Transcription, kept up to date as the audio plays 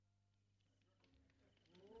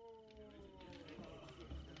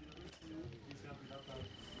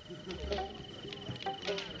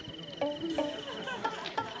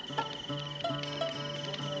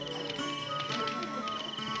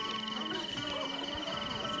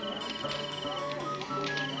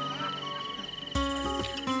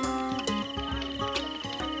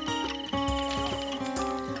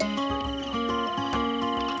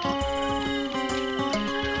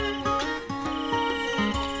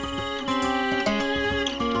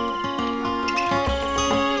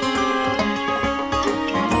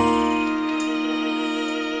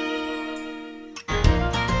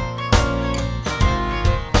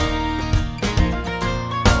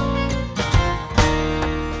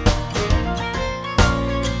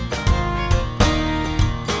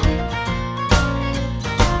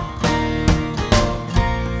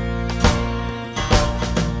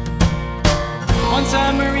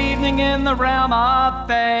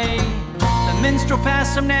Minstrel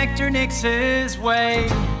passed some nectar Nix's way.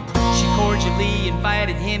 She cordially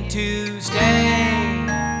invited him to stay.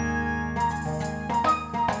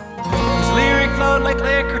 His lyric flowed like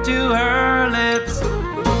liquor to her lips.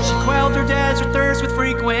 She quelled her desert thirst with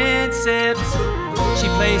frequent sips. She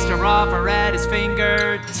placed her offer at his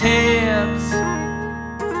fingertips.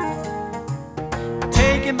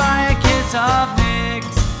 Taken by a kiss of Nix,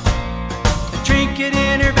 a trinket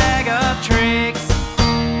in her bag of tricks.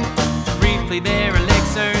 Briefly their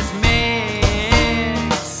elixirs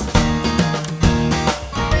mix.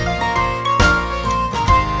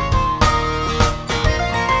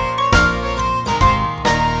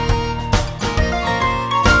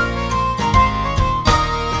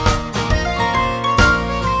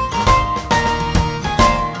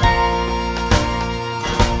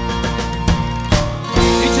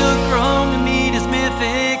 He took her home to meet his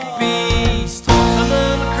mythic beast. The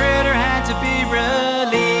little critter had to be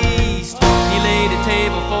released. He laid a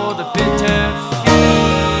table for the bitter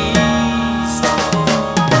feast.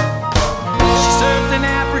 She served an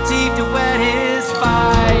aperitif to whet his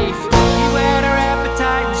fife. He whet her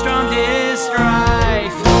appetite and strummed his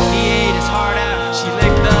strife. He ate his heart out, she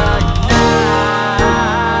licked the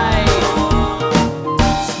knife.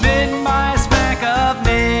 Smitten by a smack of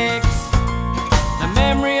Nix, the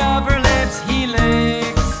memory of her lips he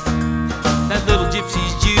licks. That little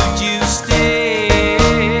gypsy's juju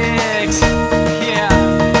sticks. Yeah.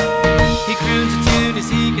 He croons a tune as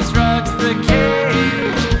he constructs the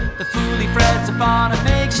cage. The fool he frets upon a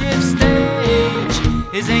makeshift stage.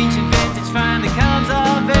 His ancient vintage finally comes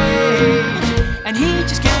of age, and he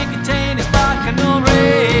just can't contain his bacchanal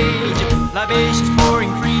rage. Libations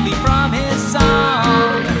pouring freely from his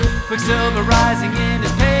song, quicksilver rising in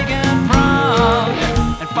his pagan prong,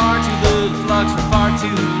 and far too little flux for far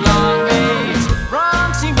too long. Makes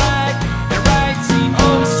wrong seem right and right seem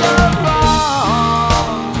oh so wrong.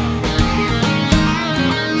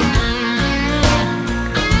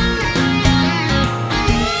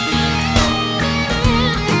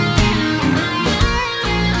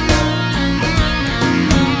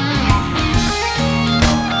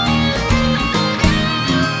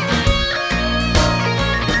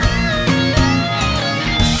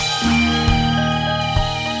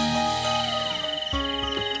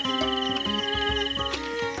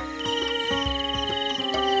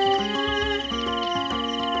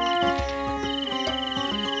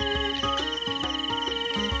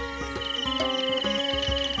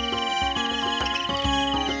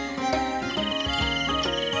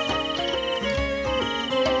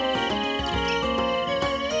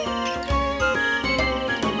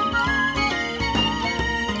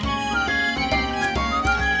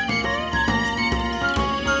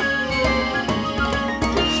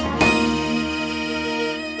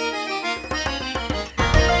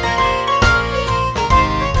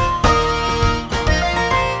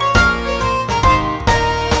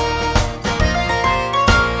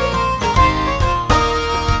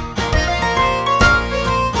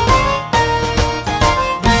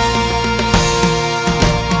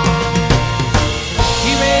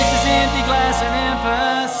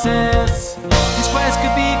 His quest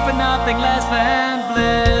could be for nothing less than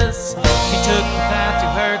bliss. He took the path to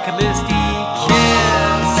her Callisti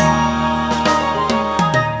kiss.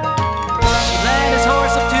 She led his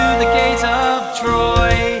horse up to the gates of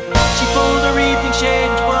Troy. She pulled her evening shade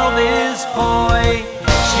and twirled his poi.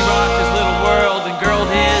 She rocked his little world and girdled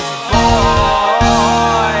his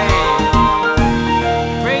boy.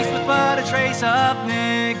 Graced with but a trace of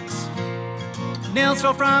Nix, nails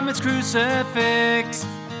fell from its crucifix.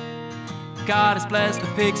 God has blessed the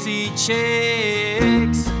pixie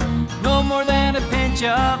chicks. No more than a pinch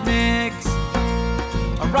of Nix.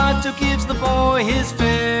 A rod gives the boy his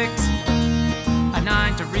fix. A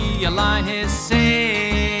 9 to realign his six.